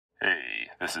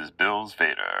This is Bills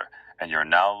Vader, and you're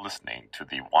now listening to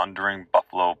the Wandering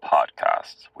Buffalo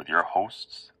podcast with your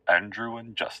hosts, Andrew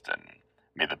and Justin.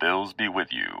 May the Bills be with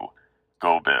you.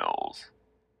 Go Bills.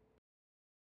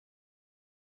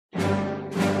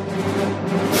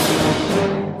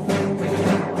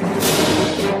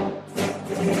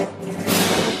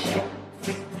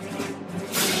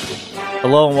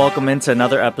 Hello and welcome into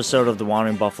another episode of the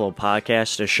Wandering Buffalo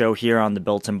podcast, a show here on the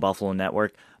Built-in Buffalo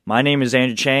Network. My name is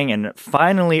Andrew Chang, and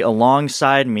finally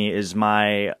alongside me is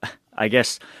my,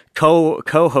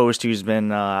 co-host who's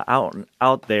been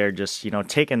out there just,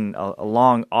 taking a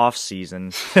long off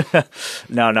season.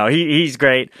 No, he's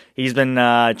great. He's been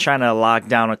trying to lock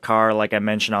down a car, like I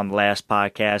mentioned on the last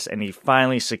podcast, and he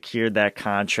finally secured that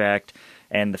contract,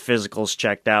 and the physicals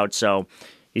checked out, so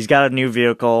he's got a new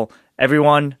vehicle.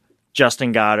 Everyone,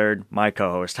 Justin Goddard, my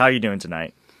co-host. How are you doing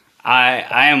tonight?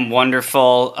 I am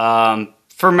wonderful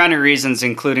for many reasons,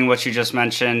 including what you just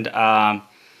mentioned.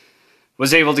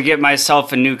 Was able to get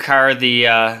myself a new car.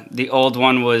 The old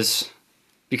one was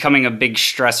becoming a big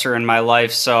stressor in my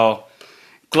life, so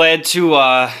glad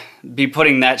to be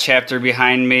putting that chapter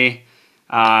behind me.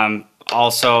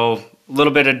 Also, a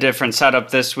little bit of different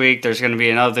setup this week. There's going to be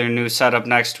another new setup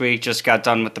next week. Just got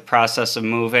done with the process of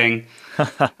moving.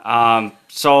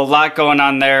 So a lot going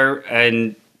on there,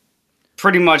 and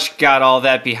pretty much got all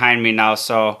that behind me now.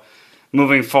 So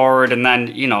moving forward, and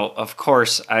then, of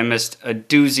course, I missed a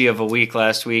doozy of a week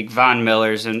last week. Von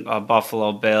Miller's in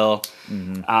Buffalo Bill.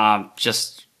 Mm-hmm.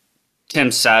 Just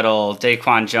Tim Settle,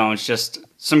 Daquan Jones, just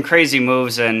some crazy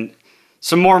moves and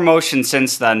some more motion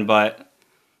since then, but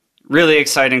really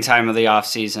exciting time of the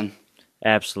offseason.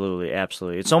 Absolutely.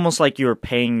 It's almost like you were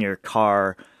paying your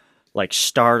car like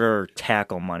starter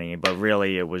tackle money, but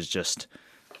really it was just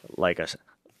like a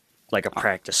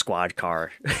practice squad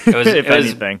car.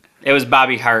 Anything. It was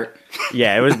Bobby Hart.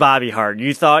 Yeah, it was Bobby Hart.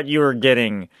 You thought you were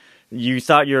getting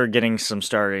some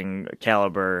starting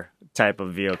caliber type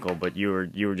of vehicle, but you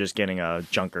were just getting a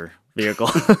junker vehicle.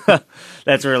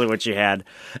 That's really what you had.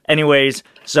 Anyways,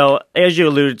 so as you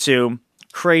alluded to,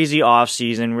 crazy off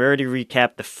season. We already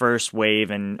recapped the first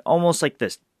wave, and almost like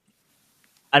this,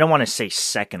 I don't want to say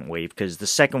second wave, because the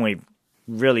second wave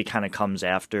really kind of comes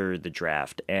after the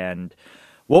draft. And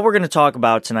what we're going to talk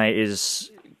about tonight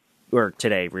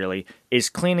today is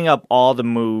cleaning up all the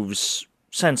moves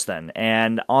since then.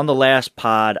 And on the last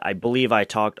pod, I believe I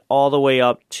talked all the way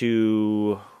up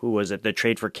to, the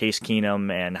trade for Case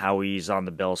Keenum and how he's on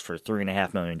the Bills for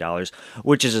 $3.5 million,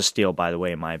 which is a steal, by the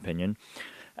way, in my opinion.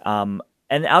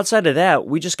 And outside of that,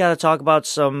 we just got to talk about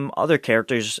some other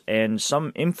characters and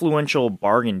some influential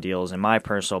bargain deals, in my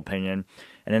personal opinion.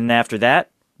 And then after that,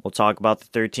 we'll talk about the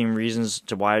 13 reasons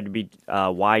to why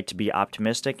to be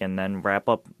optimistic, and then wrap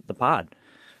up the pod.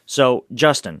 So,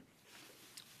 Justin,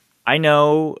 I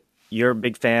know you're a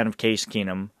big fan of Case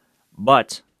Keenum,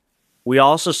 but we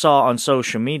also saw on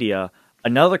social media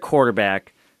another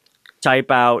quarterback tweet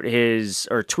out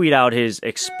his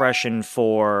expression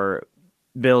for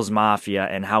Bills Mafia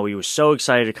and how he was so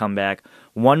excited to come back.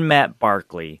 One Matt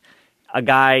Barkley, a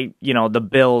guy, the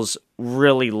Bills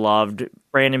really loved.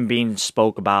 Brandon Beane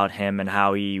spoke about him and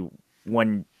how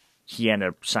when he ended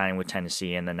up signing with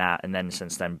Tennessee and then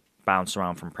since then bounced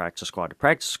around from practice squad to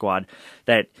practice squad,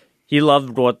 that he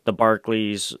loved what the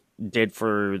Barkleys did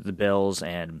for the Bills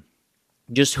and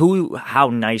just how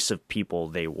nice of people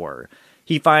they were.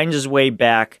 He finds his way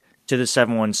back to the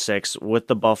 716 with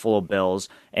the Buffalo Bills,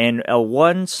 and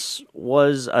once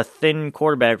was a thin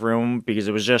quarterback room because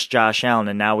it was just Josh Allen,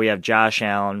 and now we have Josh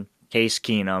Allen, Case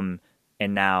Keenum,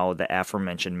 and now the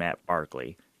aforementioned Matt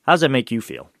Barkley. How does that make you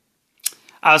feel?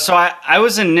 So I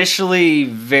was initially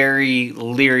very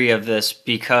leery of this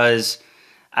because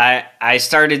I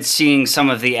started seeing some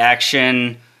of the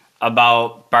action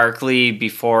about Barkley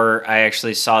before I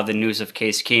actually saw the news of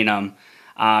Case Keenum.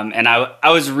 And I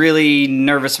was really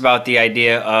nervous about the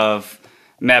idea of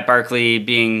Matt Barkley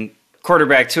being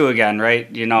quarterback 2 again,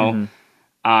 right?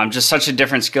 Just such a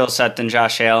different skill set than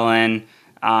Josh Allen.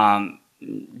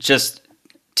 Just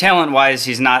talent-wise,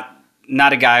 he's not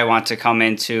a guy I want to come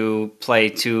in to play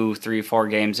 2, 3, 4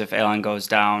 games if Allen goes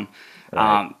down.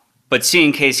 Right. But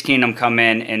seeing Case Keenum come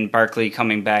in and Barkley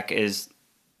coming back is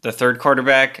the third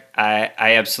quarterback, I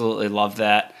absolutely love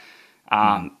that.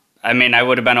 I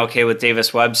would have been okay with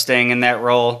Davis Webb staying in that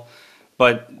role,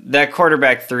 but that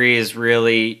quarterback 3 is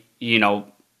really,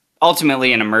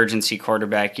 ultimately an emergency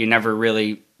quarterback. You never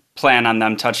really plan on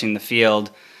them touching the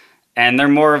field, and they're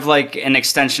more of like an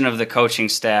extension of the coaching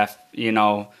staff,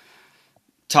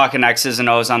 talking X's and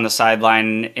O's on the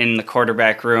sideline in the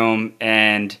quarterback room,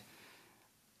 and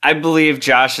I believe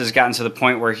Josh has gotten to the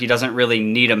point where he doesn't really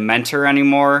need a mentor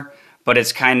anymore, but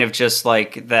it's kind of just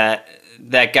like that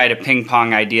guy to ping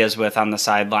pong ideas with on the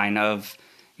sideline of,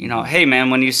 hey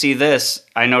man, when you see this,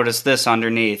 I noticed this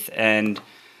underneath. And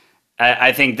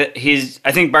I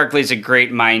think Barkley's a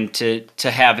great mind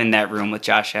to have in that room with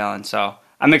Josh Allen. So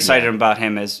I'm excited about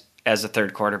him as a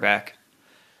third quarterback.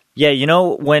 Yeah,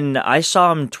 when I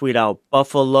saw him tweet out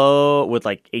Buffalo with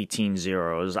like 18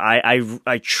 zeros,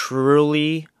 I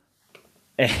truly,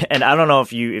 and I don't know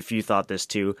if you thought this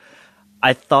too,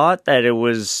 I thought that it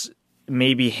was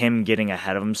maybe him getting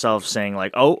ahead of himself, saying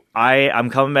like, "Oh, I'm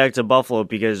coming back to Buffalo,"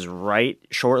 because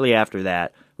shortly after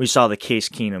that, we saw the Case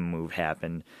Keenum move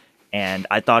happen. And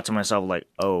I thought to myself, like,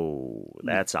 oh,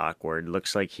 that's awkward.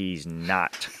 Looks like he's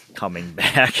not coming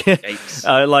back. Maybe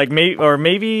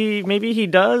he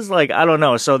does. Like, I don't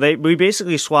know. So we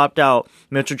basically swapped out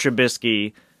Mitchell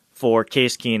Trubisky for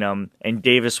Case Keenum and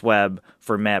Davis Webb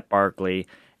for Matt Barkley.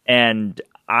 And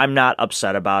I'm not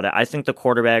upset about it. I think the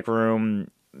quarterback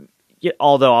room,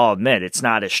 although I'll admit it's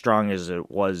not as strong as it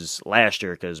was last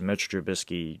year because Mitchell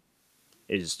Trubisky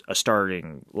is a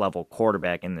starting level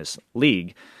quarterback in this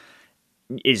league.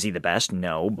 Is he the best?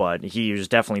 No, but he was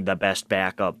definitely the best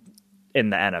backup in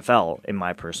the NFL, in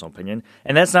my personal opinion.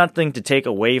 And that's nothing to take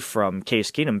away from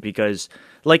Case Keenum because,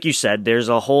 like you said, there's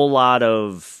a whole lot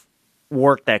of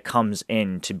work that comes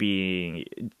into being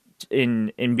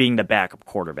being the backup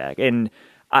quarterback. And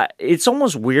it's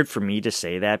almost weird for me to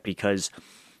say that because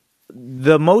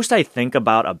the most I think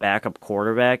about a backup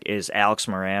quarterback is Alex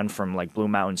Moran from like Blue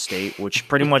Mountain State, which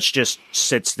pretty much just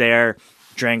sits there,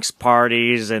 drinks,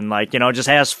 parties, and just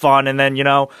has fun, and then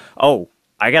oh,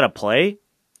 I gotta play,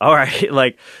 all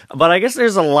right. But I guess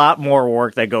there's a lot more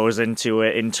work that goes into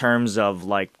it in terms of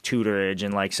like tutorage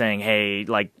and like saying, hey,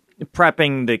 like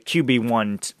prepping the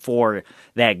QB1 for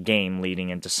that game leading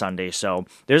into Sunday. So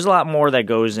there's a lot more that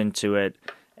goes into it,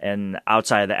 and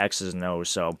outside of the X's and O's.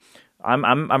 So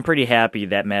I'm pretty happy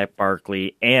that Matt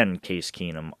Barkley and Case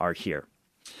Keenum are here.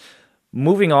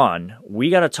 Moving on, we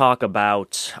got to talk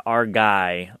about our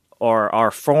guy, or our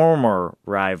former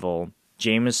rival,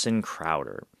 Jamison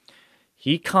Crowder.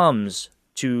 He comes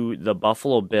to the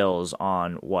Buffalo Bills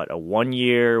on, a 1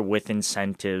 year with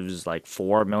incentives, like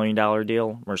 $4 million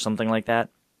deal or something like that?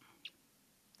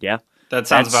 Yeah? That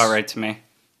sounds about right to me.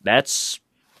 That's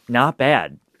not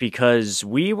bad, because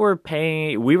we were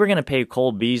going to pay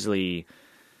Cole Beasley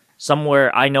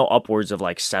somewhere, I know, upwards of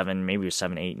like 7, maybe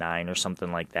 7, 8, 9 or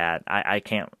something like that. I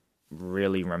can't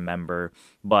really remember.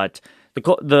 But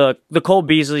the Cole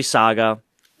Beasley saga,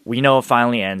 we know it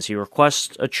finally ends. He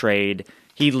requests a trade.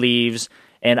 He leaves.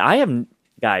 And I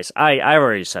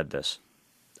already said this.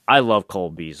 I love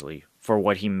Cole Beasley for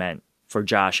what he meant for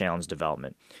Josh Allen's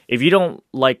development. If you don't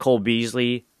like Cole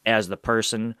Beasley as the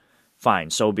person, fine,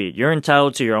 so be it. You're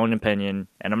entitled to your own opinion,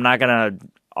 and I'm not going to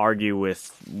argue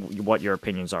with what your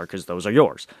opinions are because those are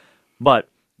yours. But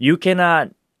you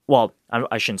cannot,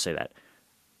 I shouldn't say that.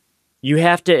 You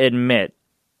have to admit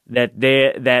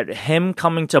that him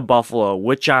coming to Buffalo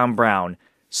with John Brown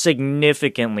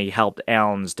significantly helped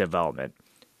Allen's development,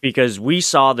 because we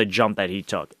saw the jump that he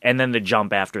took and then the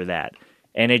jump after that.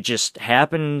 And it just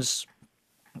happens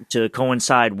to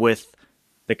coincide with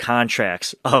the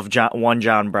contracts of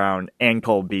John Brown and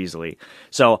Cole Beasley.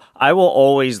 So I will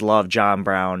always love John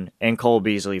Brown and Cole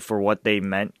Beasley for what they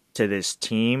meant to this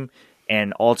team,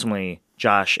 and ultimately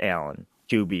Josh Allen,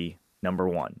 QB number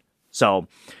 1. So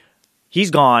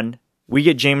he's gone. We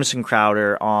get Jamison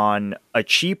Crowder on a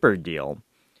cheaper deal,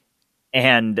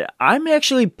 and I'm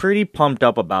actually pretty pumped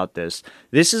up about this.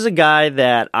 This is a guy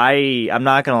that I'm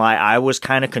not going to lie, I was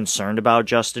kind of concerned about,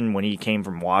 Justin, when he came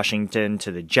from Washington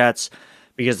to the Jets,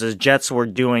 because the Jets were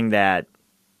doing that,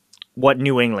 what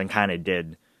New England kind of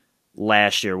did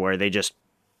last year, where they just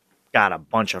got a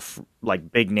bunch of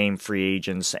like big name free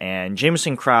agents. And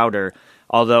Jamison Crowder,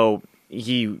 although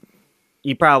he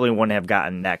probably wouldn't have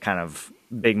gotten that kind of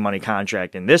big money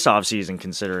contract in this offseason,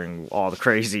 considering all the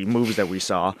crazy moves that we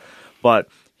saw, but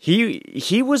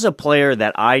he was a player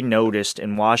that I noticed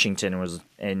in Washington,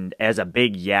 and as a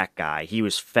big yak guy, he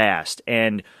was fast,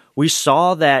 and we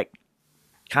saw that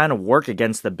kind of work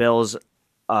against the Bills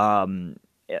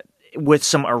with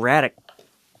some erratic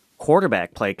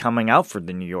quarterback play coming out for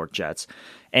the New York Jets,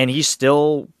 and he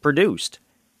still produced.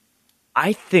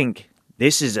 I think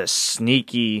this is a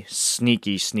sneaky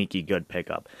good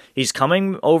pickup. He's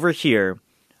coming over here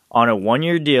on a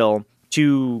 1-year deal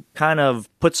to kind of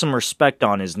put some respect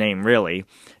on his name, really,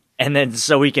 and then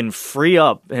so he can free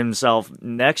up himself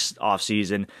next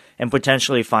offseason and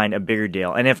potentially find a bigger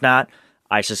deal. And if not,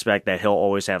 I suspect that he'll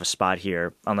always have a spot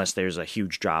here unless there's a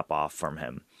huge drop-off from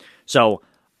him. So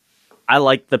I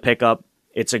like the pickup.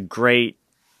 It's a great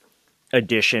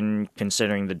addition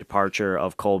considering the departure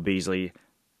of Cole Beasley.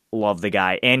 Love the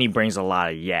guy, and he brings a lot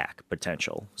of yak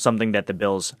potential, something that the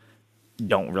Bills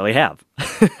don't really have.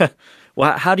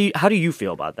 Well, how do you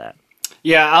feel about that?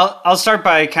 Yeah, I'll start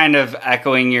by kind of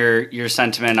echoing your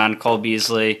sentiment on Cole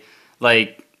Beasley.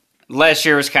 Like, last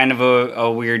year was kind of a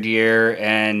weird year,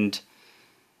 and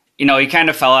he kind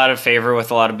of fell out of favor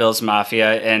with a lot of Bills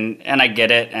Mafia, and I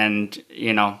get it, and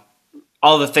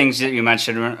all the things that you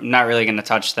mentioned, I'm not really going to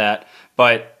touch that.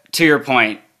 But to your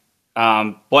point,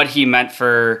 what he meant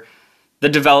for the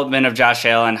development of Josh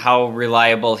Allen, how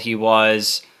reliable he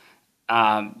was, he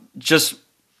had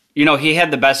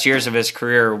the best years of his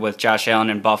career with Josh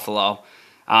Allen in Buffalo.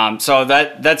 So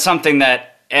that's something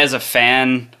that, as a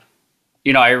fan,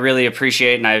 I really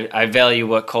appreciate, and I value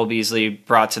what Cole Beasley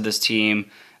brought to this team,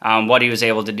 what he was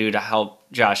able to do to help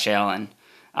Josh Allen.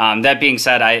 That being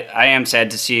said, I am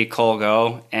sad to see Cole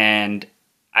go, and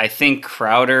I think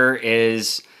Crowder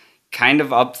is kind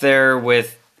of up there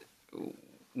with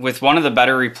one of the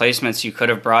better replacements you could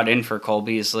have brought in for Cole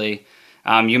Beasley.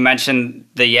 You mentioned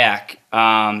the yak,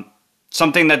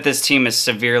 something that this team is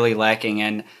severely lacking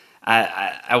in.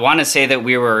 I want to say that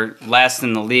we were last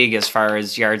in the league as far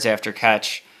as yards after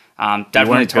catch.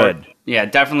 Definitely good. Yeah,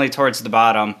 definitely towards the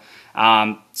bottom.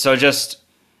 So just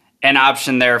an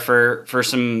option there for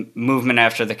some movement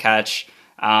after the catch.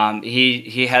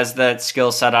 He has that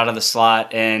skill set out of the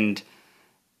slot, and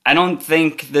I don't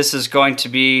think this is going to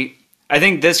be. I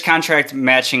think this contract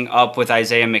matching up with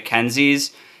Isaiah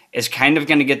McKenzie's is kind of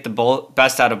going to get the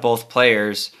best out of both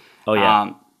players. Oh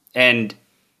yeah, and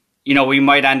we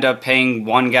might end up paying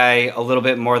one guy a little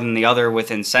bit more than the other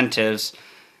with incentives.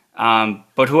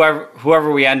 But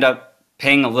whoever we end up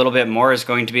paying a little bit more is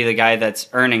going to be the guy that's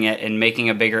earning it and making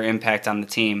a bigger impact on the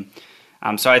team.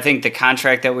 So I think the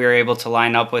contract that we were able to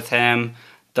line up with him,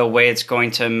 the way it's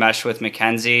going to mesh with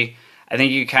McKenzie, I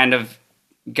think you kind of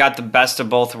got the best of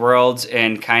both worlds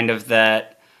and kind of the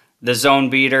zone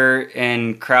beater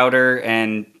in Crowder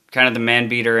and kind of the man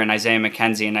beater in Isaiah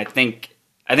McKenzie. And I think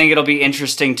it'll be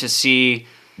interesting to see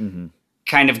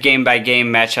kind of game by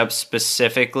game matchups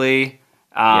specifically,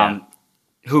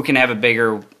 who can have a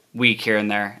bigger week here and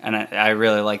there. And I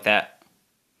really like that.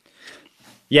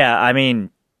 Yeah, I mean,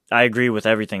 I agree with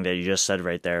everything that you just said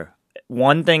right there.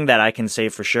 One thing that I can say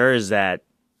for sure is that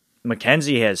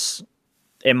McKenzie has,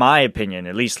 in my opinion,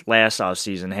 at least last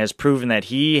offseason, has proven that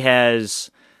he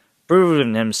has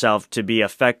proven himself to be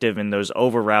effective in those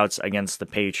over routes against the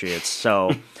Patriots.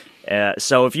 So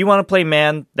if you want to play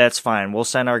man, that's fine. We'll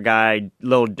send our guy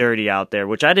Lil Dirty out there,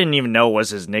 which I didn't even know was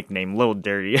his nickname, Lil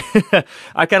Dirty.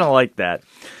 I kind of like that.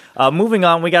 Moving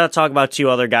on, we got to talk about two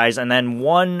other guys, and then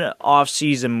one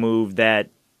off-season move that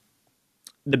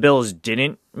the Bills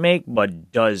didn't make,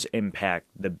 but does impact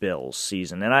the Bills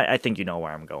season. And I think you know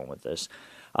where I'm going with this.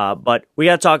 But we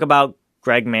got to talk about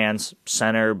Greg Mann's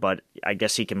center, but I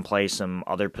guess he can play some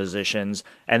other positions.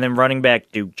 And then running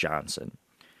back Duke Johnson.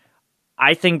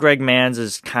 I think Greg Mann's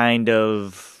is kind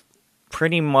of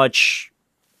pretty much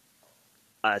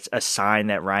a sign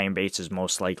that Ryan Bates is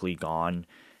most likely gone.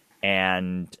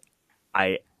 And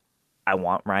I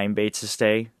want Ryan Bates to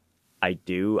stay. I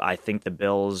do. I think the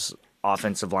Bills'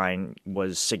 offensive line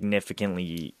was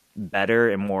significantly better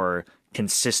and more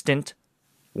consistent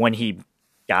when he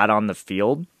got on the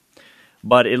field.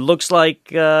 But it looks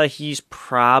like he's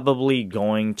probably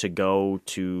going to go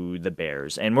to the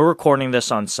Bears. And we're recording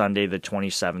this on Sunday, the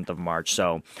 27th of March.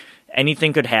 So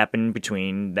anything could happen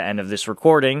between the end of this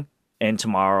recording and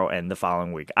tomorrow and the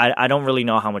following week. I don't really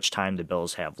know how much time the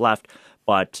Bills have left.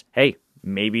 But, hey,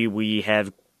 maybe we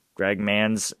have Greg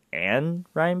Mann's and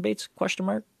Ryan Bates, ?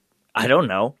 I don't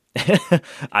know.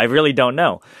 I really don't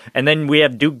know. And then we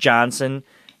have Duke Johnson.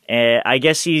 I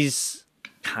guess he's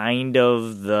kind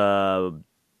of the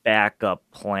backup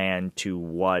plan to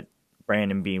what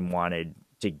Brandon Beane wanted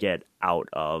to get out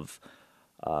of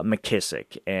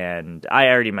McKissick. And I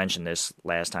already mentioned this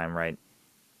last time, right?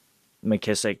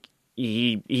 McKissick,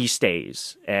 he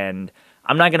stays. And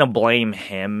I'm not going to blame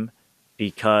him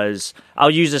because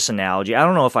I'll use this analogy. I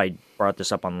don't know if I brought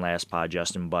this up on the last pod,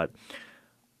 Justin, but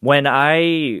when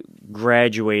I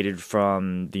graduated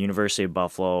from the University of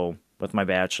Buffalo with my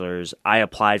bachelor's, I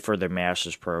applied for their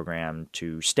master's program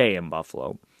to stay in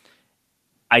Buffalo.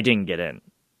 I didn't get in.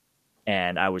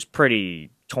 And I was pretty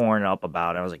torn up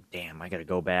about it. I was like, damn, I got to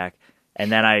go back.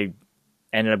 And then I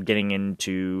ended up getting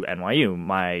into NYU,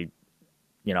 my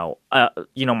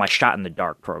shot in the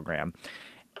dark program.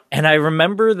 And I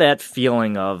remember that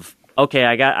feeling of, okay,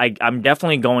 I'm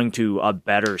definitely going to a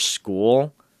better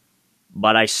school,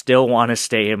 but I still want to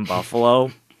stay in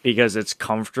Buffalo. because it's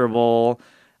comfortable.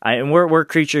 And we're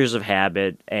creatures of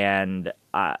habit, and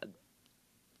I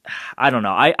don't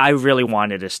know. I really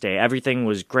wanted to stay. Everything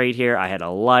was great here. I had a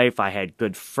life. I had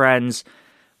good friends.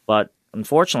 But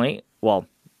unfortunately, well,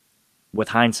 with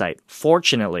hindsight,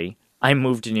 fortunately, I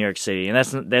moved to New York City.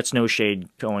 And that's no shade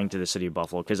going to the city of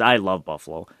Buffalo, because I love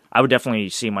Buffalo. I would definitely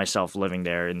see myself living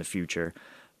there in the future.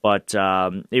 But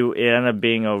it ended up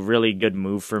being a really good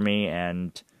move for me.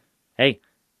 And hey,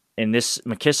 in this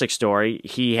McKissic story,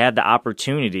 he had the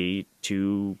opportunity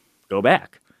to go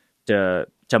back to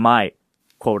my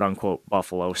quote-unquote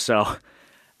Buffalo. So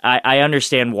I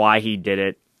understand why he did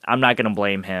it. I'm not going to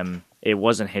blame him. It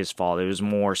wasn't his fault. It was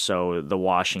more so the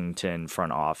Washington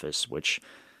front office, which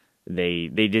they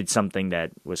did something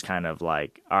that was kind of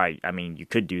like, all right, I mean, you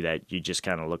could do that. You just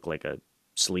kind of look like a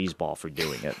sleazeball for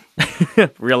doing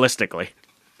it, realistically.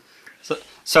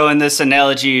 So in this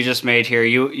analogy you just made here,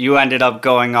 you ended up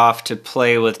going off to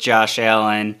play with Josh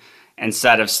Allen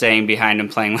instead of staying behind and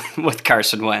playing with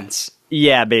Carson Wentz.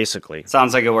 Yeah, basically.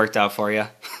 Sounds like it worked out for you.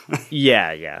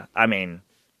 Yeah. I mean,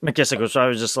 McKissic was. I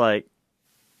was just like,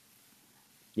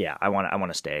 yeah, I want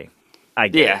to stay.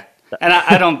 Yeah, and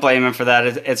I don't blame him for that.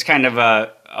 It's kind of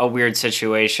a weird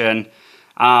situation.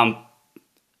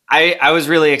 I was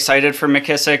really excited for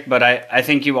McKissic, but I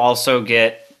think you also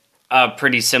get a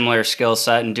pretty similar skill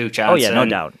set in Duke Johnson. Oh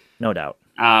yeah, no doubt.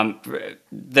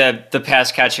 The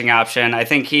pass catching option, I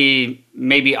think he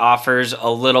maybe offers a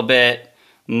little bit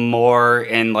more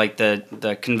in like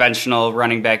the conventional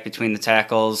running back between the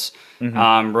tackles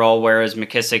role, whereas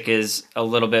McKissic is a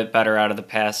little bit better out of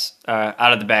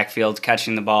the backfield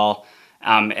catching the ball.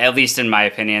 At least in my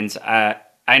opinions,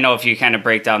 I know if you kind of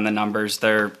break down the numbers,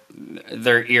 they're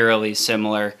eerily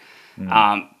similar.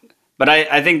 But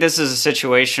I think this is a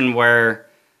situation where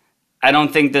I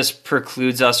don't think this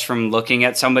precludes us from looking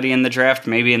at somebody in the draft,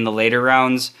 maybe in the later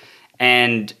rounds.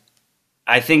 And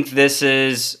I think this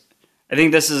is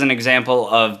an example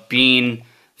of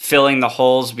filling the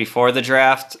holes before the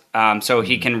draft. So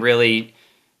he can really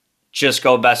just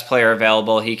go best player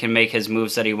available. He can make his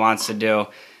moves that he wants to do.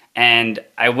 And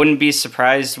I wouldn't be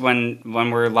surprised when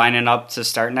we're lining up to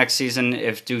start next season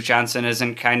if Duke Johnson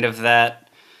isn't kind of that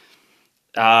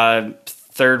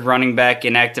third running back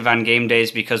inactive on game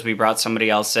days because we brought somebody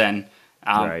else in.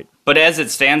 Right. But as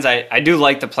it stands, I do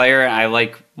like the player, and I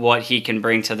like what he can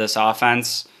bring to this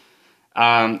offense.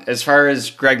 As far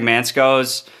as Greg Mance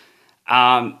goes,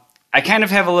 I kind of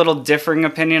have a little differing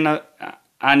opinion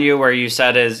on you, where you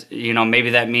said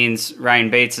maybe that means Ryan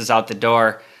Bates is out the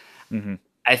door. Mm-hmm.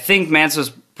 I think Mance was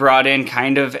brought in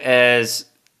kind of as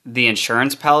the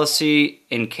insurance policy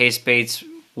in case Bates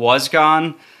was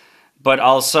gone, but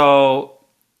also,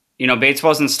 Bates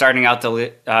wasn't starting out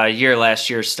the year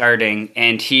last year starting,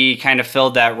 and he kind of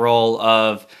filled that role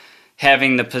of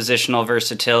having the positional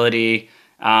versatility,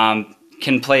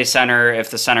 can play center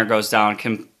if the center goes down,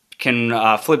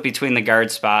 can flip between the guard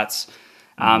spots.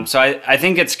 So I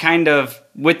think it's kind of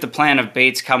with the plan of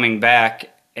Bates coming back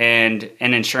and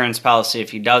an insurance policy if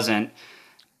he doesn't.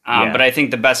 But I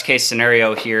think the best case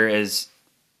scenario here is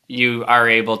you are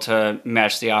able to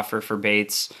match the offer for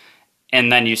Bates, and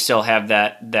then you still have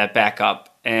that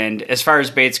backup. And as far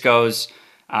as Bates goes,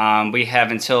 we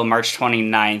have until March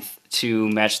 29th to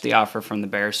match the offer from the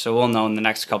Bears. So we'll know in the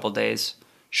next couple days.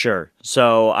 Sure.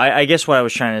 So I guess what I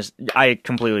was trying to, I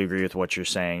completely agree with what you're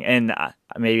saying. And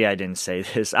maybe I didn't say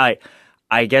this.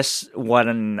 I guess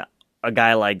when a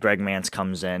guy like Greg Mance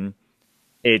comes in,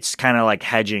 it's kind of like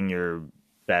hedging your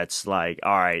bets. Like,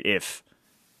 all right, if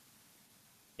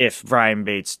Ryan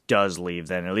Bates does leave,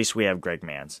 then at least we have Greg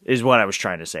Mance, is what I was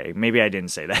trying to say. Maybe I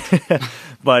didn't say that.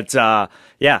 But,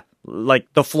 yeah,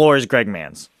 like the floor is Greg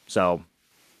Mance. So,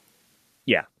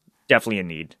 yeah, definitely a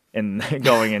need in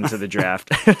going into the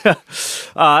draft.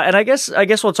 And I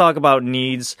guess we'll talk about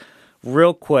needs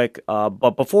real quick.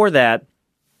 But before that,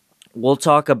 we'll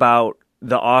talk about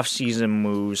the offseason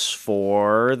moves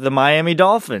for the Miami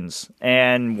Dolphins,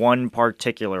 and one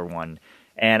particular one.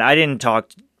 And I didn't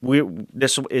talk.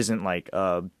 This isn't like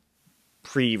a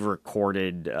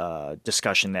pre-recorded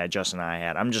discussion that Justin and I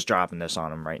had. I'm just dropping this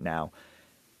on him right now.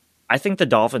 I think the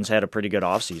Dolphins had a pretty good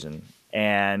offseason,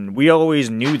 and we always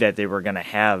knew that they were going to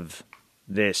have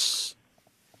this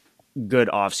good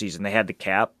offseason. They had the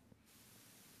cap.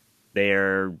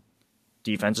 Their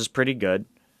defense is pretty good.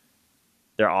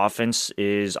 Their offense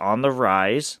is on the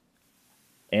rise,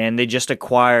 and they just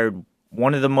acquired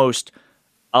one of the most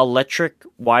electric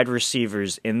wide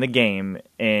receivers in the game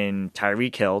in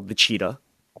Tyreek Hill, the Cheetah.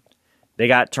 They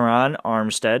got Teron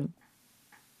Armstead.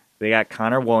 They got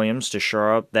Connor Williams to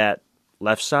shore up that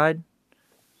left side.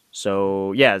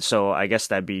 So so I guess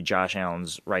that'd be Josh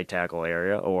Allen's right tackle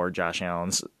area or Josh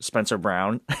Allen's Spencer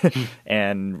Brown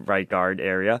and right guard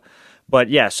area. But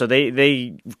yeah, so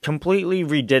they completely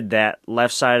redid that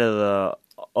left side of the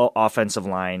offensive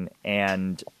line,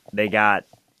 and they got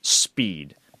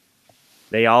speed.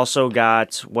 They also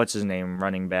got, what's his name,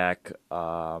 running back,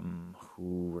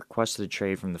 who requested a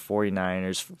trade from the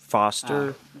 49ers,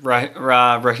 Foster. Raheem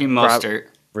Mostert.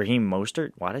 Raheem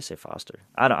Mostert? Why did I say Foster?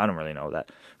 I don't really know that.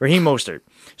 Raheem Mostert.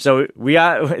 So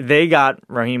they got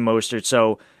Raheem Mostert.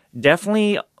 So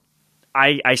definitely,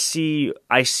 I see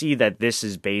that this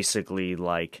is basically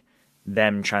like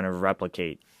them trying to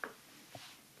replicate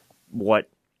what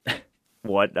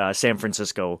San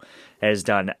Francisco has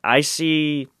done. I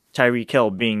see Tyreek Hill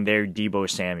being their Deebo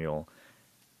Samuel.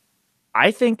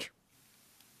 I think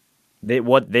that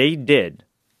what they did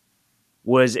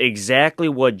was exactly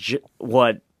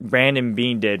what Brandon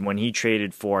Beane did when he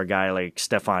traded for a guy like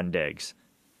Stephon Diggs.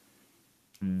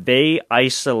 They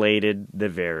isolated the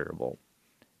variable.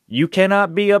 You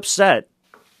cannot be upset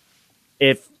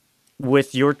if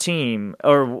with your team,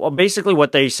 or basically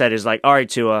what they said is like, all right,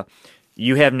 Tua,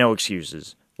 you have no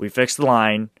excuses. We fixed the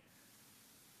line.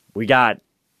 We got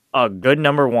a good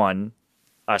number one,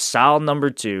 a solid number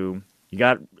two. You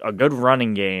got a good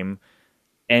running game.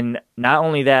 And not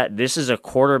only that, this is a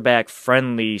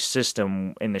quarterback-friendly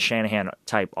system in the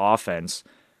Shanahan-type offense.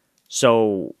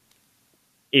 So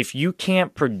if you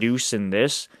can't produce in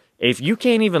this, if you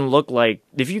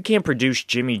can't produce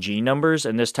Jimmy G numbers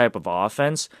in this type of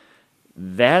offense,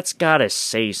 that's got to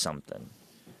say something.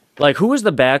 Like, who was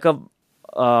the backup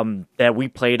that we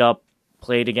played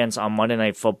against on Monday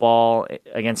Night Football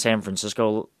against San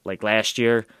Francisco like last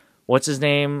year? What's his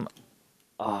name?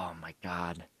 Oh, my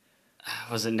God.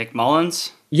 Was it Nick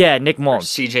Mullins? Yeah, Nick Mullins.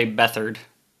 Or CJ Beathard.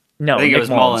 No, I think Nick it was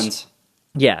Mullins.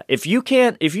 Yeah, if you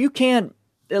can't,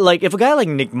 like, if a guy like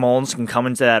Nick Mullins can come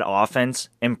into that offense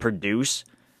and produce,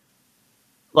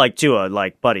 like, Tua,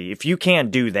 like, buddy, if you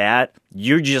can't do that,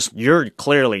 you're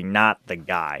clearly not the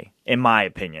guy, in my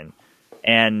opinion.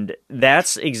 And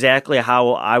that's exactly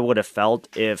how I would have felt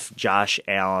if Josh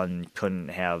Allen couldn't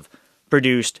have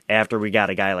produced after we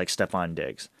got a guy like Stephon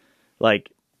Diggs.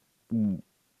 Like,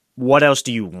 what else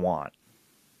do you want?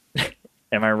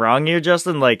 Am I wrong here,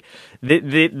 Justin? Like,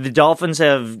 the Dolphins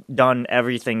have done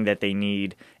everything that they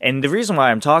need, and the reason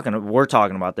why we're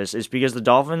talking about this is because the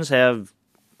Dolphins have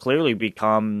clearly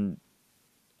become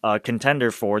a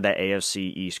contender for the AFC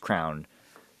East crown,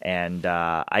 and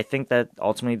I think that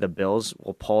ultimately the Bills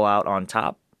will pull out on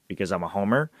top because I'm a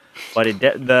homer, but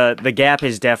the gap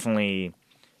has definitely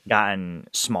gotten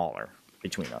smaller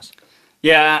between us.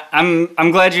 Yeah,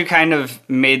 I'm glad you kind of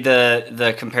made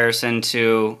the comparison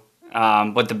to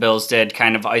what the Bills did,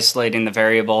 kind of isolating the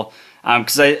variable,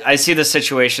 because I see the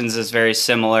situations as very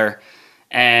similar,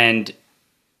 and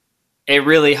it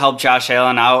really helped Josh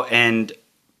Allen out. And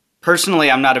personally,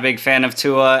 I'm not a big fan of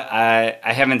Tua.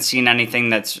 I haven't seen anything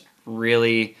that's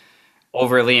really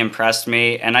overly impressed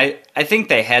me, and I think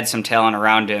they had some talent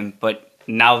around him, but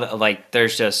now that, like,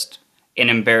 there's just an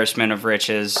embarrassment of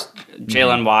riches.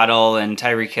 Jalen Waddle and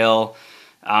Tyreek Hill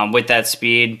with that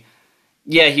speed.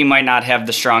 Yeah, he might not have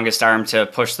the strongest arm to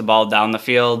push the ball down the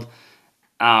field,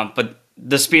 but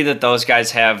the speed that those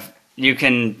guys have, you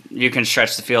can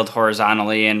stretch the field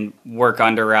horizontally and work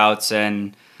under routes.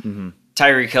 And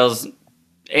Tyreek Hill's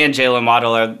and Jalen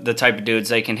Waddle are the type of dudes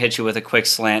they can hit you with a quick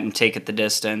slant and take it the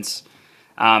distance.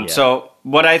 So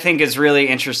what I think is really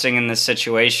interesting in this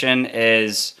situation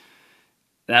is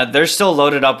they're still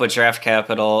loaded up with draft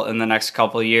capital in the next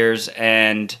couple of years,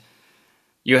 and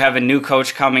you have a new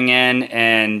coach coming in,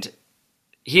 and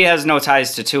he has no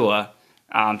ties to Tua.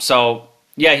 So,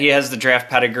 yeah, he has the draft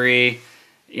pedigree.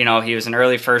 You know, he was an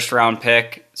early first-round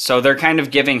pick. So they're kind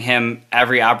of giving him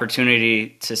every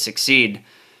opportunity to succeed.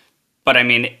 But, I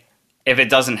mean, if it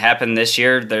doesn't happen this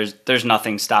year, there's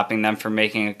nothing stopping them from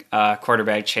making a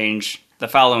quarterback change the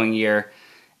following year.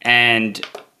 And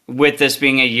with this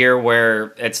being a year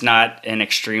where it's not an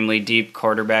extremely deep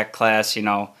quarterback class, you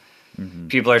know,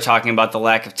 people are talking about the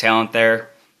lack of talent there.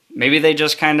 Maybe they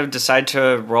just kind of decide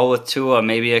to roll with Tua,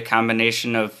 maybe a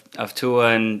combination of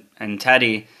Tua and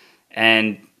Teddy,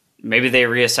 and maybe they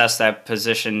reassess that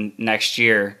position next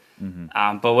year.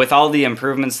 But with all the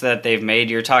improvements that they've made,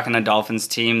 you're talking a Dolphins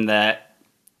team that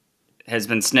has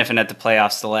been sniffing at the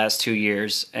playoffs the last 2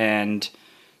 years, and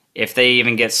if they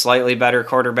even get slightly better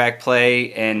quarterback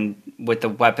play and with the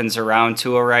weapons around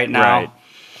Tua right now,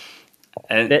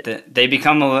 they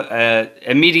become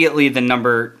immediately the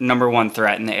number one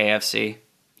threat in the AFC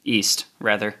East,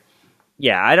 rather.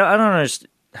 Yeah, I don't understand.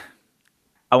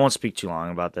 I won't speak too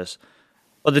long about this,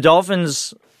 but the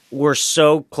Dolphins were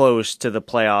so close to the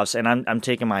playoffs, and I'm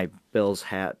taking my Bills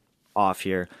hat off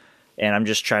here, and I'm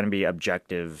just trying to be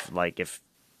objective. Like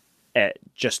I'm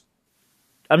just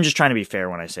trying to be fair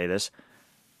when I say this.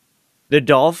 The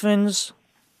Dolphins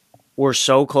were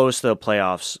so close to the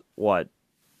playoffs. What,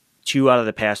 2 out of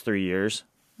the past 3 years,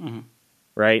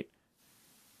 right?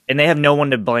 And they have no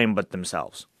one to blame but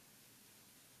themselves.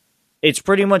 It's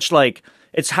pretty much like,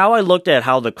 it's how I looked at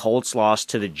how the Colts lost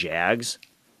to the Jags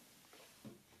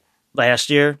last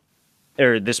year,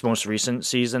 or this most recent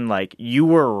season. Like, you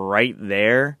were right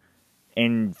there,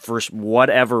 and for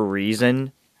whatever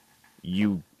reason,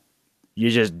 you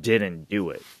just didn't do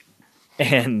it.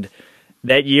 And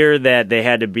that year that they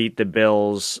had to beat the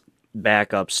Bills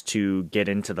backups to get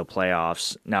into the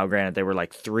playoffs, now granted, they were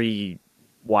like 3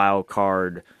 wild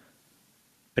card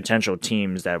potential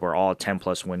teams that were all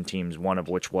 10-plus win teams, one of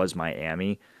which was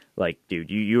Miami. Like,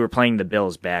 dude, you were playing the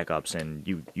Bills backups, and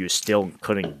you still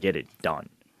couldn't get it done.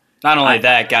 Not only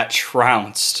that, got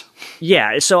trounced.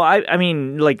 Yeah, so I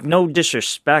mean, like, no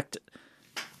disrespect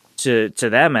to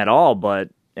them at all, but,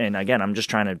 and again, I'm just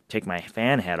trying to take my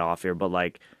fan hat off here, but,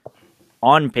 like,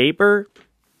 on paper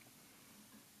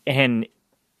and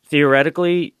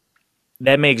theoretically,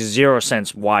 that makes 0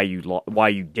 sense why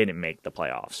you didn't make the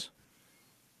playoffs.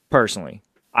 Personally,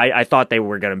 I thought they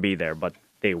were going to be there, but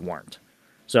they weren't.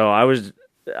 So I was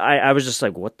just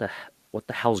like, what the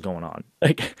hell's going on?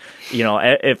 Like, you know,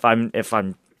 if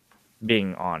I'm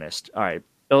being honest. All right,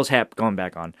 Bills hat going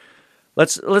back on.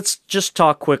 Let's just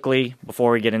talk quickly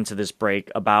before we get into this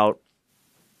break about,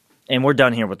 and we're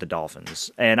done here with the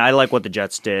Dolphins. And I like what the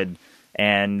Jets did.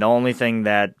 And the only thing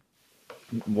that,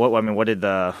 what did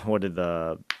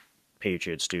the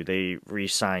Patriots do? They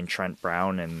re-signed Trent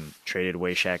Brown and traded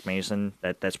away Shaq Mason.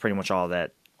 That's pretty much all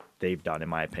that they've done, in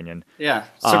my opinion. Yeah,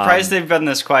 surprised they've been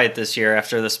this quiet this year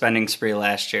after the spending spree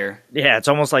last year. Yeah, it's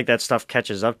almost like that stuff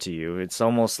catches up to you. It's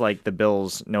almost like the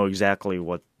Bills know exactly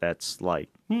what that's like.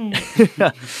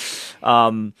 Yeah,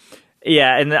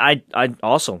 and I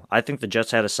think the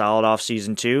Jets had a solid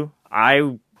offseason too.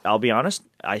 I'll be honest,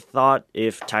 I thought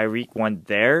if Tyreek went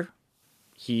there,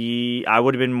 I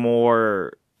would have been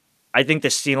more. I think the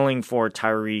ceiling for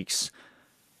Tyreek's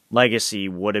legacy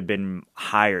would have been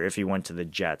higher if he went to the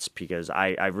Jets, because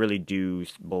I really do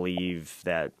believe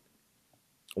that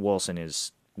Wilson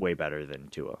is way better than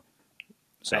Tua.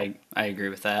 So I agree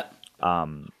with that.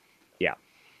 Yeah,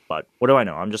 but what do I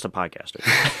know? I'm just a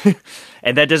podcaster,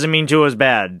 and that doesn't mean Tua's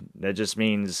bad. That just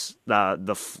means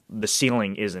the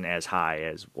ceiling isn't as high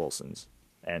as Wilson's,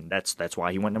 and that's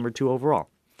why he went number 2 overall.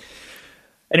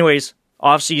 Anyways,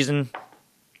 off season.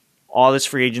 All this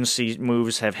free agency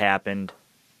moves have happened.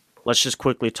 Let's just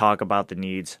quickly talk about the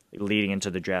needs leading into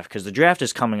the draft, because the draft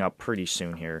is coming up pretty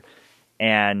soon here.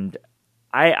 And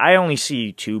I only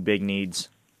see 2 big needs,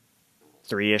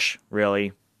 3-ish,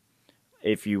 really,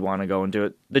 if you want to go into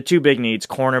it. The 2 big needs,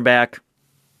 cornerback,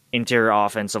 interior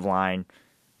offensive line,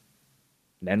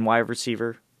 then wide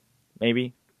receiver,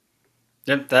 maybe.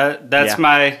 Yep, that's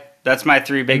my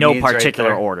 3 big needs. No particular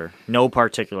right there. order. No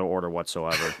particular order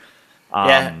whatsoever.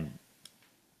 Yeah.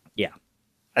 Yeah.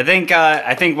 I think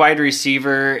wide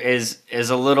receiver is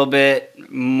a little bit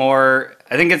more.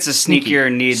 I think it's a sneakier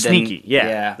need. Sneaky,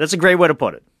 yeah. That's a great way to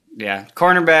put it. Yeah,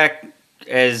 cornerback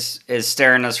is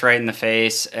staring us right in the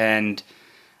face, and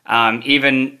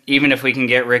even if we can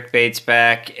get Rick Bates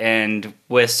back, and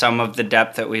with some of the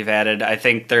depth that we've added, I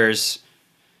think Bates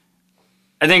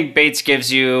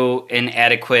gives you an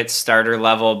adequate starter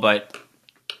level, but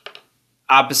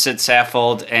opposite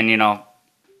Saffold, and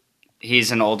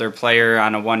he's an older player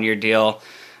on a 1-year deal.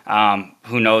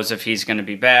 Who knows if he's going to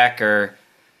be back, or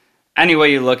any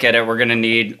way you look at it, we're going to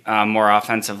need more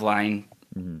offensive line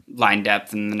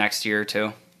depth in the next year or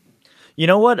 2. You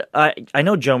know what? I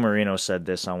know Joe Marino said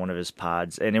this on one of his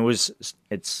pods, and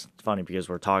it's funny because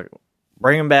we're talking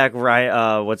bringing back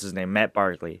what's his name, Matt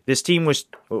Barkley. This team was,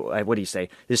 what did he say?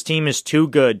 This team is too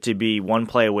good to be 1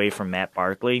 play away from Matt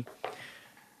Barkley.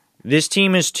 This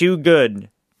team is too good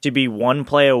to be 1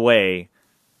 play away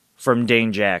from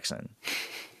Dane Jackson.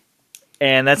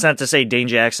 And that's not to say Dane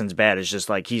Jackson's bad. It's just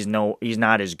like he's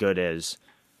not as good as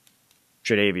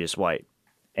Tre'Davious White.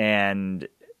 And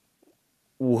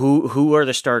who are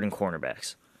the starting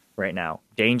cornerbacks right now?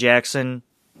 Dane Jackson,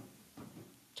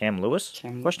 Cam Lewis?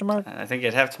 Question mark? I think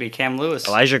it'd have to be Cam Lewis.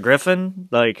 Elijah Griffin?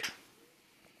 Like,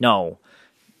 no.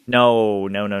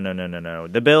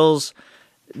 The Bills,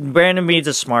 Brandon Beane's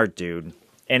a smart dude.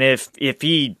 And if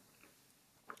he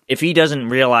doesn't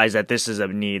realize that this is a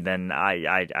need, then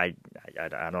I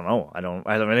don't know. I don't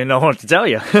really know what to tell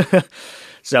you.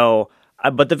 So,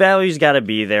 but the value's got to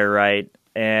be there, right?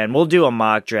 And we'll do a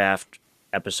mock draft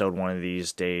episode one of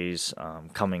these days,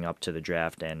 coming up to the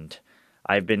draft, and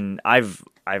I've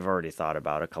already thought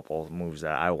about a couple of moves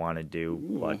that I want to do,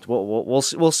 but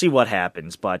we'll see what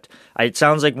happens. But it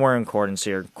sounds like we're in accordance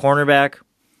here: cornerback,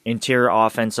 interior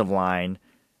offensive line,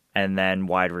 and then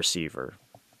wide receiver.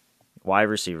 Wide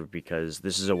receiver, because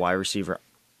this is a wide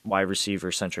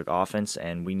receiver centric offense,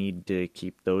 and we need to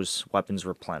keep those weapons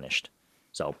replenished.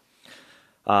 So,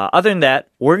 other than that,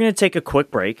 we're going to take a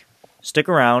quick break. Stick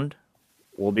around.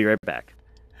 We'll be right back.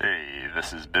 Hey,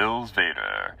 this is Bills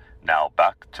Vader. Now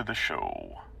back to the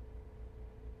show.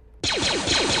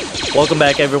 Welcome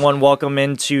back, everyone. Welcome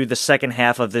into the second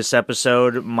half of this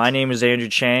episode. My name is Andrew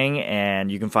Chang,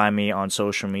 and you can find me on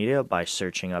social media by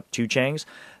searching up Two Changs.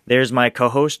 There's my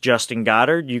co-host, Justin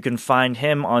Goddard. You can find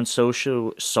him on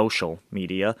social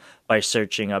media by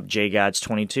searching up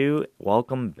JGods22.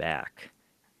 Welcome back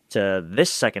to this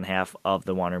second half of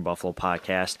the Wandering Buffalo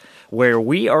podcast, where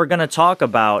we are going to talk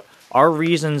about our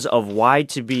reasons of why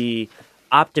to be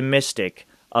optimistic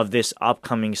of this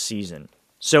upcoming season.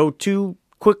 So to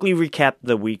quickly recap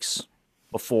the weeks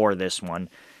before this one,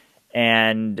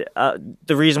 and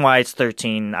the reason why it's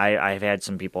 13, I've had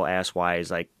some people ask why,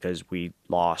 is like because we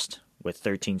lost with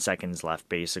 13 seconds left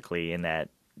basically in that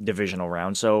divisional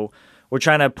round. So we're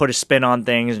trying to put a spin on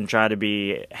things and try to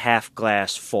be half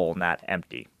glass full, not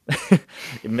empty.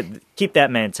 Keep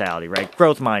that mentality, right?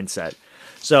 Growth mindset.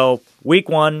 So week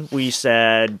one, we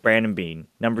said Brandon Beane.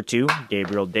 Number 2,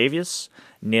 Gabriel Davis.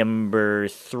 Number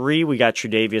 3, we got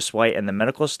Tre'Davious White and the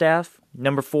medical staff.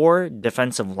 Number 4,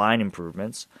 defensive line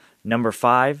improvements. Number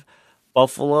 5,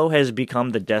 Buffalo has become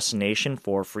the destination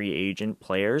for free agent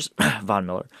players. Von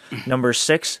Miller. Number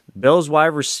 6, Bills wide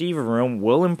receiver room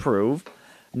will improve.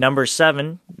 Number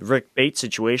 7, Rick Bates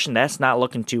situation. That's not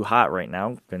looking too hot right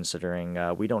now, considering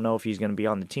we don't know if he's going to be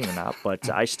on the team or not. But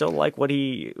I still like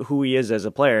who he is as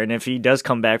a player, and if he does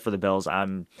come back for the Bills,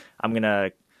 I'm going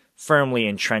to firmly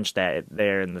entrench that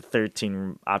there in the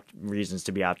 13 reasons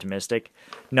to be optimistic.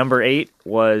 Number 8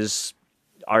 was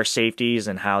our safeties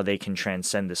and how they can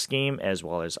transcend the scheme, as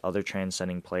well as other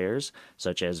transcending players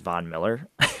such as Von Miller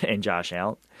and Josh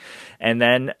Allen. And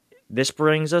then this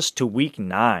brings us to week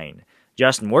 9.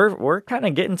 Justin, we're kind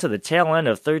of getting to the tail end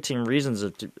of 13 reasons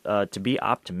to be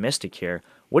optimistic here.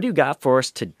 What do you got for us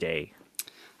today?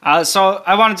 So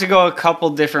I wanted to go a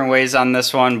couple different ways on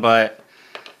this one, but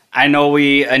I know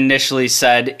we initially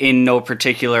said in no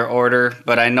particular order,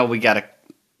 but I know we got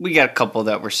a couple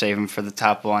that we're saving for the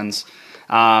top ones.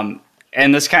 And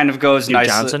this kind of goes Duke nicely.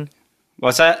 Johnson?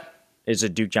 What's that? Is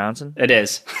it Duke Johnson? It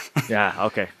is. Yeah,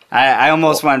 okay. I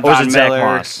almost went Or is Von it Zach Miller.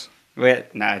 Moss?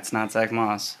 Wait, no, it's not Zach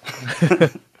Moss.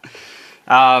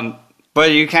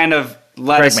 But you kind of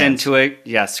led Greg us Mance. into it.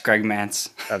 Yes, Greg Mance.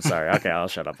 I'm sorry. Okay, I'll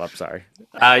shut up. I'm sorry.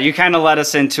 You kind of led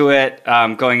us into it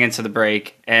going into the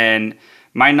break. And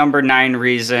my number 9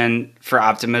 reason for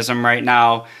optimism right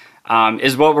now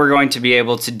is what we're going to be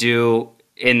able to do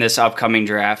in this upcoming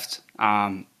draft.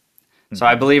 So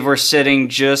I believe we're sitting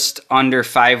just under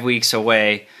 5 weeks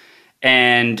away.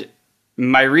 And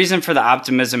my reason for the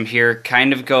optimism here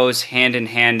kind of goes hand in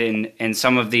hand in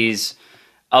some of these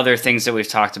other things that we've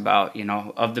talked about,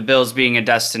 of the Bills being a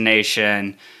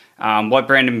destination, what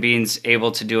Brandon Beane's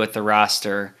able to do with the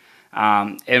roster.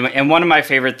 And one of my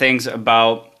favorite things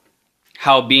about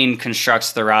how Beane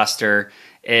constructs the roster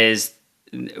is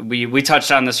we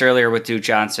touched on this earlier with Duke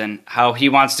Johnson, how he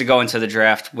wants to go into the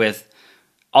draft with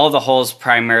all the holes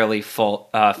primarily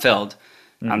filled.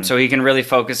 So he can really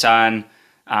focus on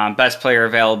best player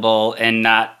available and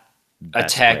not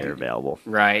Best attack player available.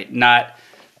 Right, not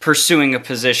pursuing a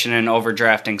position and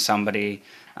overdrafting somebody.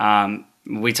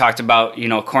 We talked about,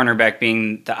 cornerback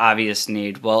being the obvious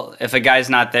need. Well, if a guy's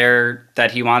not there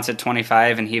that he wants at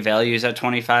 25 and he values at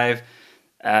 25,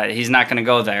 he's not going to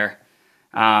go there.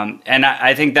 And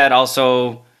I think that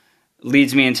also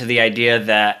leads me into the idea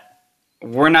that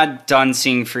we're not done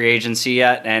seeing free agency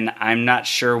yet, and I'm not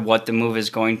sure what the move is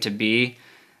going to be.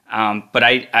 But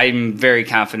I'm very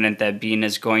confident that Beane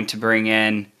is going to bring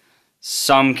in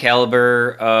some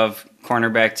caliber of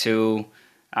cornerback too.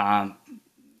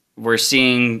 We're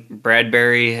seeing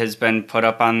Bradbury has been put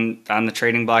up on the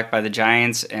trading block by the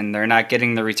Giants, and they're not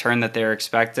getting the return that they're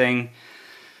expecting.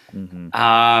 Mm-hmm.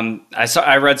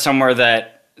 I read somewhere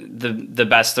that the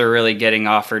best they're really getting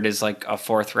offered is like a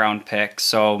 4th round pick.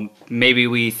 So maybe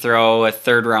we throw a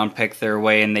 3rd round pick their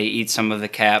way and they eat some of the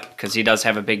cap because he does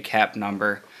have a big cap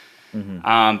number.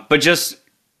 Mm-hmm. But just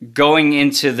going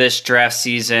into this draft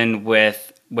season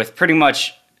with pretty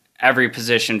much every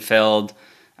position filled,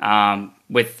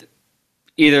 with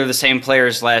either the same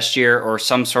players last year or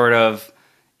some sort of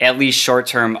at least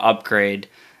short-term upgrade,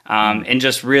 and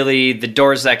just really the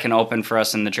doors that can open for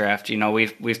us in the draft. You know,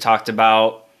 we've talked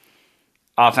about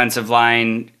offensive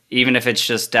line, even if it's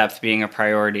just depth being a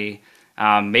priority.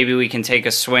 Maybe we can take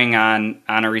a swing on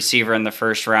a receiver in the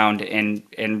first round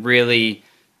and really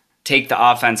take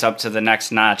the offense up to the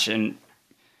next notch. And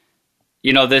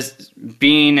you know, this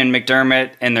Bean and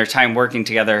McDermott and their time working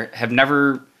together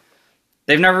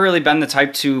they've never really been the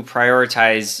type to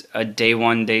prioritize a day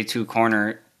 1, day 2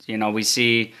 corner. You know, we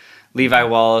see Levi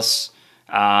Wallace,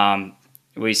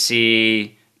 we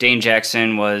see Dane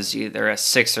Jackson was either a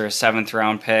 6th or a 7th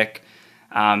round pick.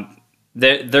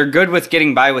 They're good with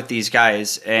getting by with these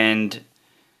guys, and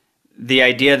the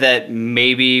idea that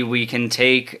maybe we can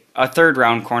take a 3rd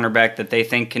round cornerback that they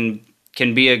think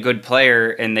can be a good player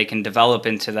and they can develop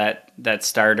into that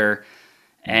starter,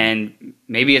 and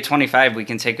maybe at 25 we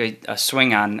can take a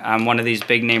swing on one of these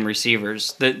big name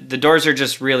receivers. The doors are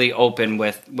just really open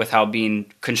with how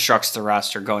Bean constructs the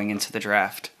roster going into the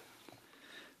draft.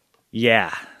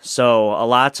 Yeah, so a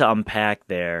lot to unpack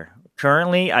there.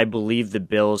 Currently, I believe the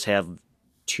Bills have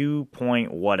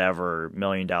 $2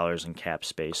 million in cap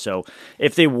space. So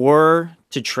if they were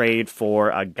to trade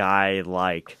for a guy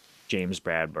like James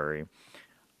Bradbury,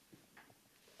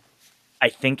 I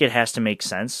think it has to make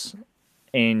sense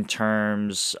in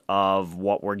terms of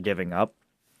what we're giving up.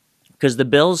 Because the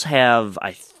Bills have,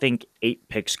 I think, 8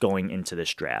 picks going into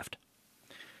this draft.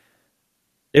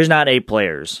 There's not 8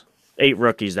 players, 8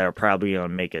 rookies that are probably going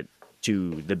to make it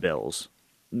to the Bills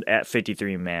at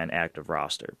 53-man active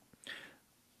roster.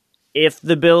 If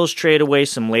the Bills trade away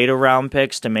some later round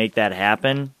picks to make that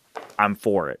happen, I'm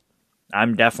for it.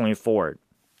 I'm definitely for it.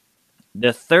 The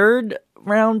 3rd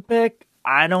round pick,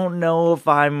 I don't know if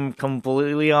I'm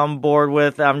completely on board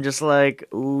with. I'm just like,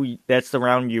 ooh, that's the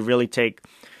round you really take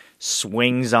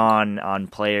swings on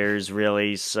players,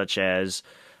 really, such as,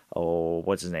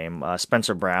 what's his name,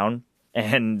 Spencer Brown.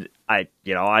 And I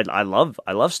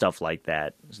love stuff like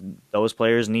that. Those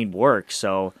players need work,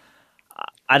 so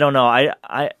I don't know.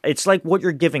 I it's like what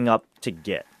you're giving up to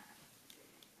get,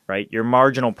 right? Your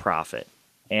marginal profit,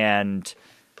 and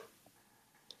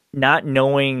not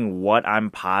knowing what I'm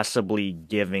possibly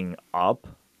giving up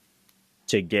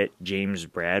to get James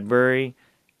Bradbury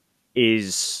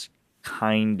is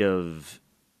kind of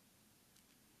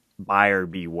buyer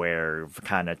beware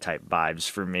kind of type vibes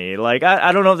for me. Like,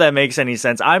 I don't know if that makes any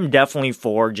sense. I'm definitely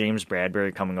for James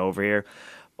Bradbury coming over here,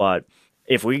 but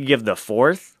if we give the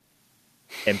 4th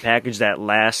and package that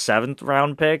last 7th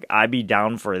round pick, I'd be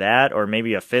down for that, or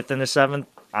maybe a 5th and a 7th.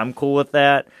 I'm cool with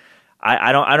that.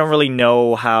 I don't really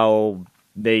know how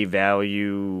they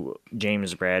value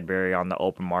James Bradbury on the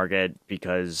open market,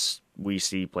 because we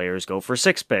see players go for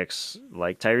 6 picks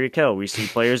like Tyreek Hill. We see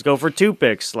players go for 2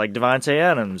 picks like Devontae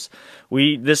Adams.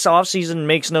 This offseason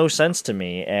makes no sense to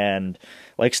me. And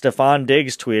like Stephon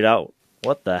Diggs tweeted out,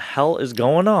 what the hell is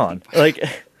going on? Like,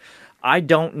 I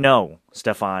don't know,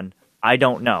 Stephon. I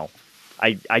don't know.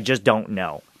 I just don't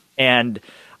know. And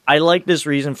I like this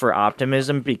reason for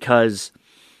optimism because,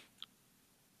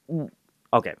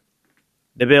 okay,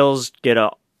 the Bills get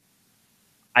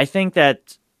I think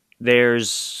that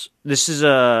this is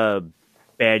a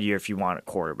bad year if you want a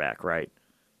quarterback, right?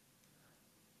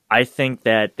 I think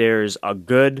that there's a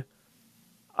good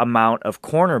amount of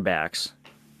cornerbacks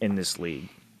in this league,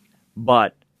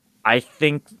 but I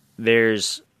think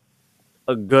there's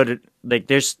a good, like,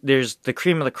 there's the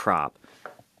cream of the crop.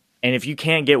 And if you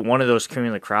can't get one of those cream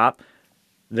of the crop,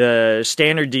 the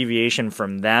standard deviation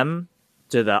from them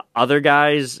to the other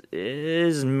guys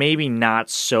is maybe not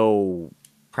so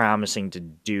promising to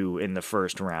do in the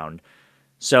first round.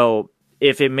 So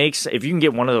if you can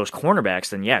get one of those cornerbacks,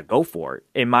 then yeah, go for it,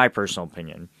 in my personal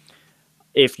opinion.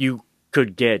 If you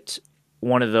could get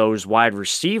one of those wide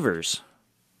receivers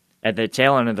at the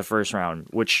tail end of the first round,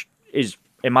 which is,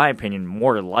 in my opinion,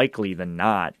 more likely than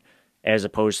not, as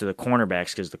opposed to the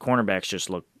cornerbacks, because the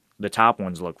cornerbacks the top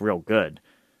ones look real good,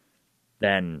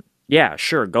 then yeah,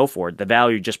 sure, go for it. The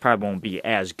value just probably won't be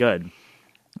as good.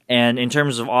 And in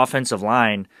terms of offensive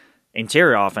line,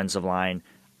 interior offensive line,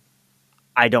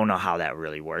 I don't know how that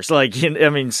really works. Like, I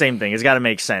mean, same thing. It's got to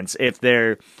make sense.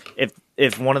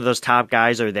 If one of those top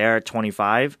guys are there at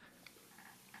 25,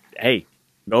 hey,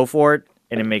 go for it,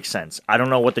 and it makes sense. I don't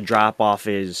know what the drop off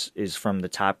is from the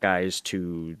top guys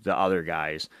to the other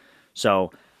guys.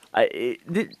 So,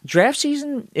 the draft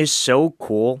season is so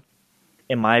cool,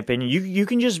 in my opinion. You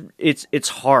can just, it's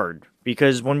hard,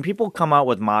 because when people come out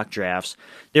with mock drafts,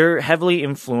 they're heavily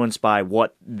influenced by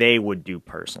what they would do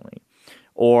personally,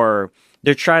 or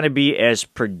they're trying to be as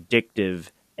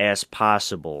predictive as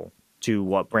possible to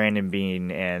what Brandon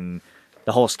Beane and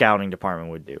the whole scouting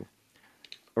department would do,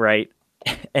 right?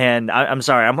 And I'm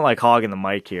sorry, I'm like hogging the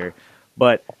mic here,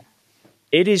 but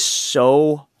it is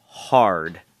so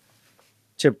hard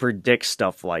to predict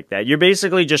stuff like that. You're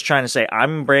basically just trying to say,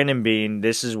 I'm Brandon Beane,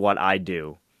 this is what I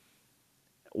do,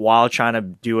 while trying to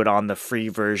do it on the free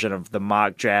version of the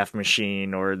mock draft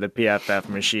machine or the PFF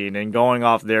machine and going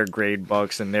off their grade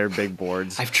books and their big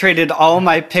boards. I've traded all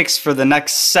my picks for the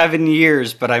next 7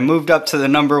 years, but I moved up to the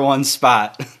number 1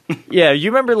 spot. Yeah,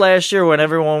 you remember last year when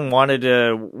everyone wanted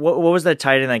to... What was that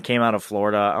tight end that came out of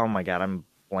Florida? Oh my God, I'm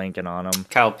blanking on him.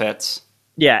 Kyle Pitts.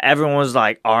 Yeah, everyone was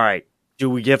like, all right, do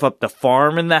we give up the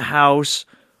farm and the house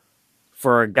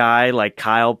for a guy like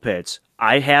Kyle Pitts?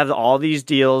 I have all these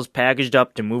deals packaged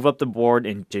up to move up the board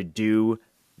and to do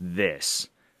this.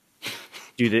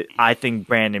 I think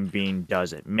Brandon Beane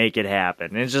does it. Make it happen.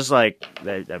 And it's just like,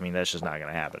 I mean, that's just not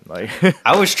going to happen. Like,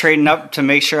 I was trading up to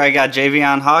make sure I got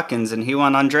Javion Hawkins, and he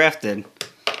went undrafted.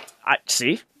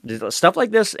 See, stuff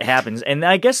like this happens. And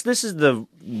I guess this is the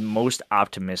most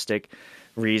optimistic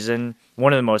reason,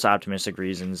 one of the most optimistic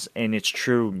reasons in its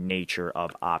true nature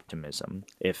of optimism,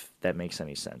 if that makes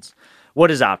any sense. What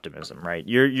is optimism, right?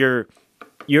 You're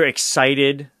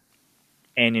excited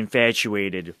and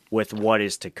infatuated with what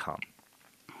is to come.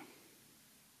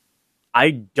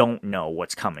 I don't know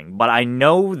what's coming, but I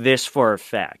know this for a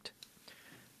fact.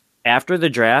 After the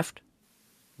draft,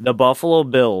 the Buffalo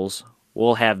Bills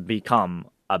will have become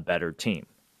a better team.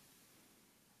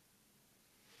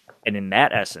 And in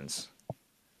that essence,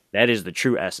 that is the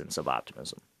true essence of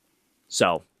optimism.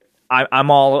 So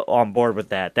I'm all on board with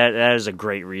that. That is a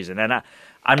great reason. And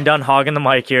I'm done hogging the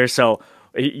mic here. So,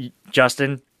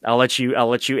 Justin, I'll let you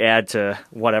add to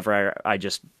whatever I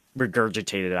just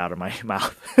regurgitated out of my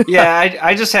mouth. Yeah,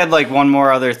 I just had like one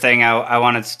more other thing I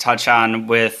wanted to touch on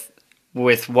with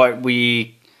what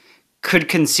we could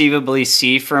conceivably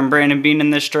see from Brandon Beane in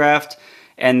this draft,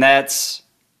 and that's,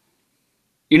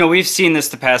 we've seen this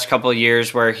the past couple of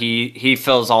years where he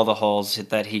fills all the holes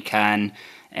that he can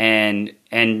and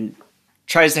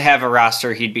tries to have a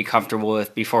roster he'd be comfortable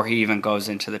with before he even goes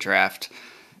into the draft.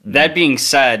 Mm-hmm. That being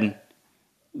said,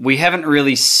 we haven't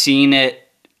really seen it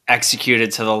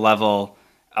executed to the level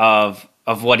of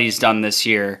what he's done this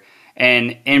year,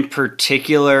 and in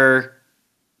particular,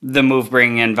 the move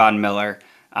bringing in Von Miller.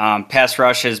 Pass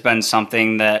rush has been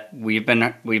something that we've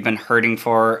been hurting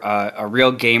for, a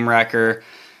real game wrecker.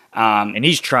 And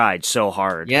he's tried so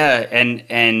hard. Yeah,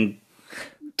 and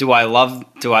do I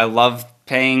love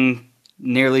paying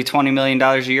nearly $20 million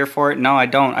a year for it? No, I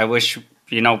don't. I wish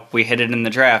we hit it in the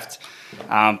draft.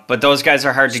 But those guys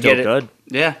are hard to get. Still could.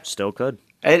 Yeah, still could.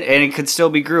 And it could still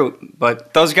be Groot,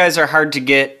 but those guys are hard to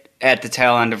get at the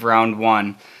tail end of round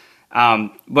 1.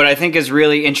 What I think is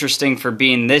really interesting for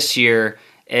Beane this year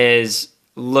is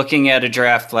looking at a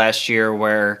draft last year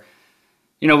where,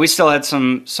 we still had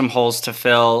some holes to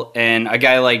fill, and a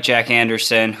guy like Jack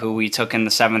Anderson, who we took in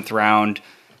the 7th round,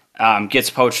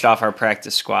 gets poached off our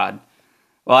practice squad.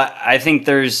 Well, I think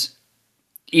there's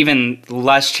even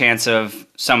less chance of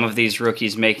some of these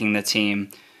rookies making the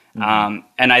team. Mm-hmm.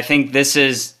 And I think this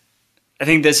is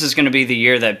going to be the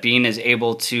year that Beane is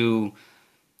able to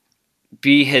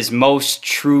be his most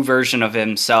true version of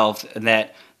himself,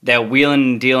 that wheeling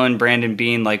and dealing Brandon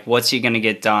Beane, like, what's he going to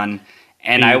get done?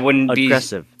 And I wouldn't be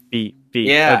aggressive. Be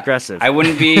aggressive. I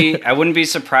wouldn't be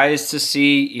surprised to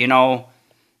see,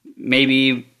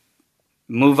 maybe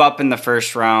move up in the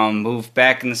 1st round, move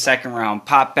back in the 2nd round,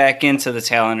 pop back into the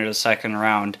tail end of the 2nd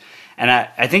round. And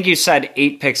I think you said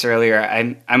 8 picks earlier.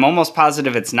 I'm almost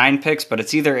positive it's 9 picks, but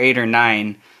it's either 8 or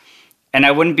 9. And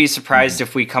I wouldn't be surprised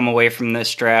if we come away from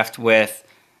this draft with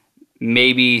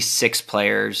maybe 6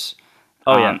 players.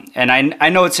 Oh, yeah. And I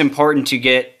know it's important to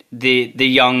get the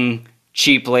young,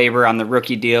 cheap labor on the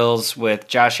rookie deals with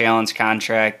Josh Allen's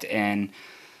contract and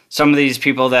some of these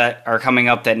people that are coming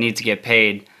up that need to get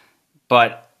paid.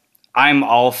 But I'm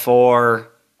all for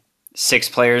 6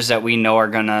 players that we know are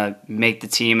going to make the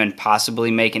team and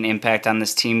possibly make an impact on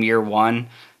this team year 1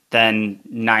 than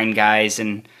 9 guys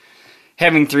and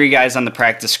having 3 guys on the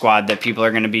practice squad that people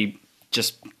are going to be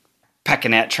just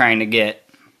pecking at trying to get.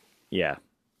 Yeah.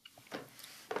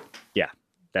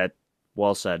 That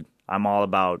well said. I'm all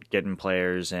about getting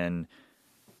players, and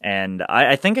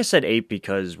I think I said 8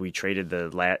 because we traded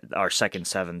our second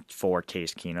 7th for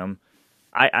Case Keenum.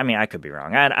 I mean, I could be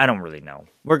wrong. I don't really know.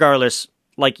 Regardless,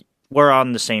 like, we're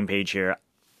on the same page here.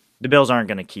 The Bills aren't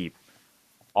going to keep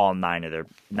all 9 of their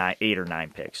 8 or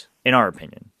 9 picks, in our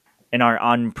opinion. In our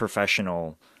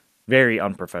very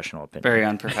unprofessional opinion. Very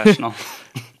unprofessional.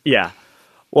 Yeah.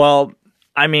 Well,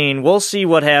 I mean, we'll see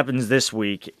what happens this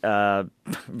week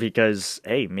because,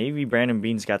 hey, maybe Brandon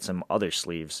Beane's got some other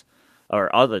sleeves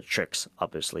or other tricks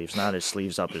up his sleeves, not his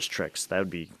sleeves up his tricks. That would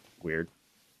be weird.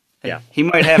 Yeah. He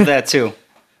might have that too.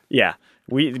 Yeah.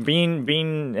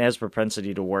 Bean has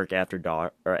propensity to work after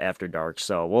dark,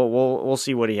 so we'll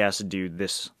see what he has to do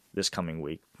this coming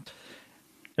week.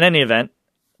 In any event,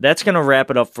 that's going to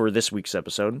wrap it up for this week's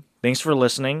episode. Thanks for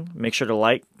listening. Make sure to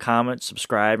like, comment,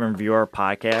 subscribe, and review our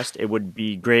podcast. It would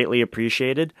be greatly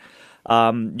appreciated.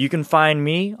 You can find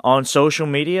me on social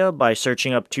media by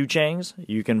searching up 2 Changs.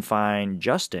 You can find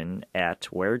Justin at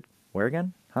where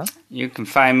again? Huh? You can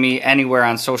find me anywhere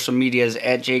on social medias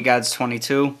at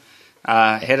jgods22.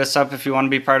 Hit us up if you want to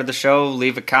be part of the show.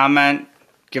 Leave a comment.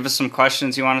 Give us some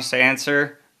questions you want us to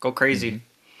answer. Go crazy. Mm-hmm.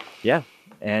 Yeah.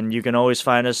 And you can always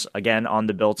find us, again, on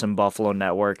the Built in Buffalo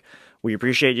Network. We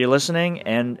appreciate you listening,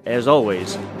 and as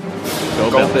always, go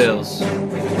Bills. Bills.